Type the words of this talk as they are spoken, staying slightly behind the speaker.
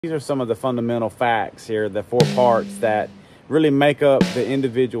These are some of the fundamental facts here, the 4 parts that really make up the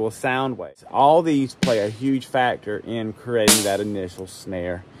individual sound waves. All these play a huge factor in creating that initial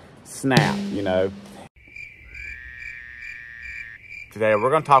snare snap, you know. Today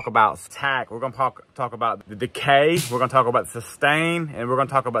we're going to talk about attack, we're going to talk about the decay, we're going to talk about the sustain, and we're going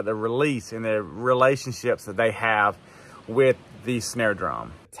to talk about the release and the relationships that they have with the snare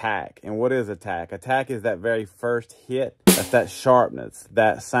drum. Attack. And what is attack? Attack is that very first hit. That's that sharpness,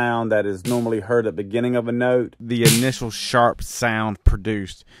 that sound that is normally heard at the beginning of a note. The initial sharp sound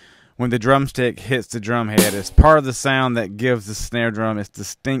produced when the drumstick hits the drum head is part of the sound that gives the snare drum its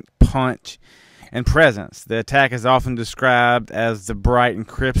distinct punch and presence. The attack is often described as the bright and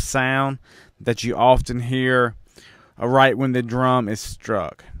crisp sound that you often hear right when the drum is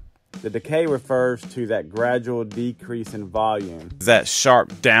struck. The decay refers to that gradual decrease in volume. That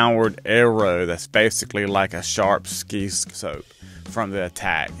sharp downward arrow that's basically like a sharp ski slope from the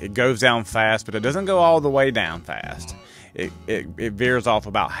attack. It goes down fast, but it doesn't go all the way down fast. It veers off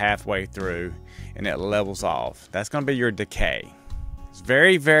about halfway through and it levels off. That's going to be your decay. It's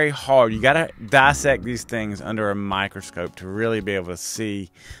very, very hard. You got to dissect these things under a microscope to really be able to see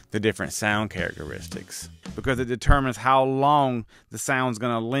the different sound characteristics, because it determines how long the sound's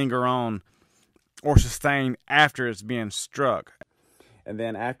going to linger on or sustain after it's being struck. And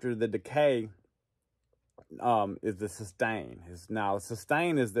then after the decay is the sustain. Now, the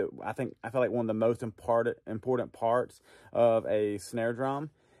sustain is I feel like one of the most important parts of a snare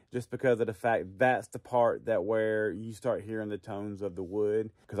drum, just because of the fact that's the part where you start hearing the tones of the wood.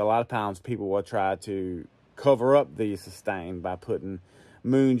 Because a lot of times people will try to cover up the sustain by putting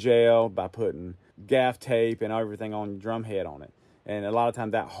moon gel, by putting gaff tape and everything on your drum head on it. And a lot of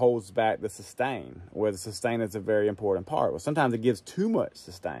times that holds back the sustain, where the sustain is a very important part. Well, sometimes it gives too much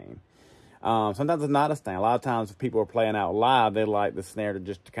sustain. Sometimes it's not a sustain. A lot of times if people are playing out live, they like the snare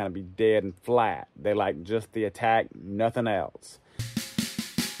to kind of be dead and flat. They like just the attack, nothing else.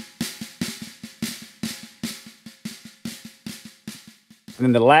 And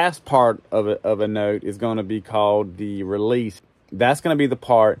then the last part of a note is going to be called the release. That's going to be the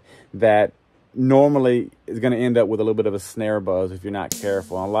part that normally is going to end up with a little bit of a snare buzz if you're not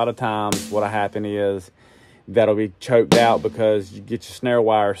careful. And a lot of times what'll happen is that'll be choked out because you get your snare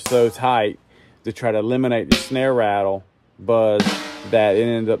wire so tight to try to eliminate the snare rattle buzz that it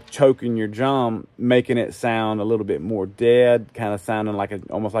ends up choking your drum, making it sound a little bit more dead, kind of sounding like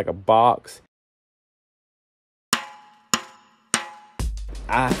almost like a box.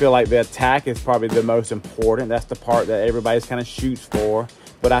 I feel like the attack is probably the most important. That's the part that everybody's kind of shoots for.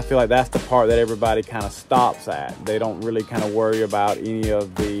 But I feel like that's the part that everybody kind of stops at. They don't really kind of worry about any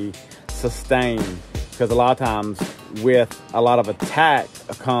of the sustain. Because a lot of times with a lot of attack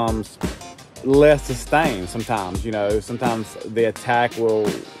comes less sustain sometimes. You know, sometimes the attack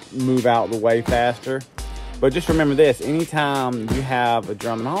will move out the way faster. But just remember this, anytime you have a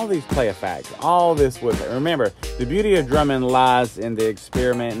drum, and all these play a factor, all this with it. Remember, the beauty of drumming lies in the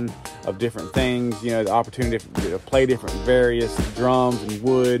experimenting of different things, you know, the opportunity to play different various drums and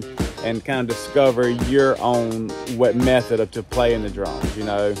wood and kind of discover your own method to play in the drums, you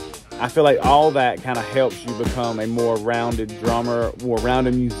know. I feel like all that kind of helps you become a more rounded drummer, more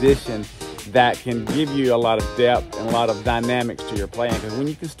rounded musician that can give you a lot of depth and a lot of dynamics to your playing. Because when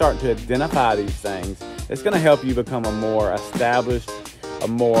you can start to identify these things, it's going to help you become a more established, a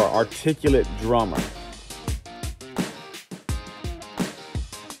more articulate drummer.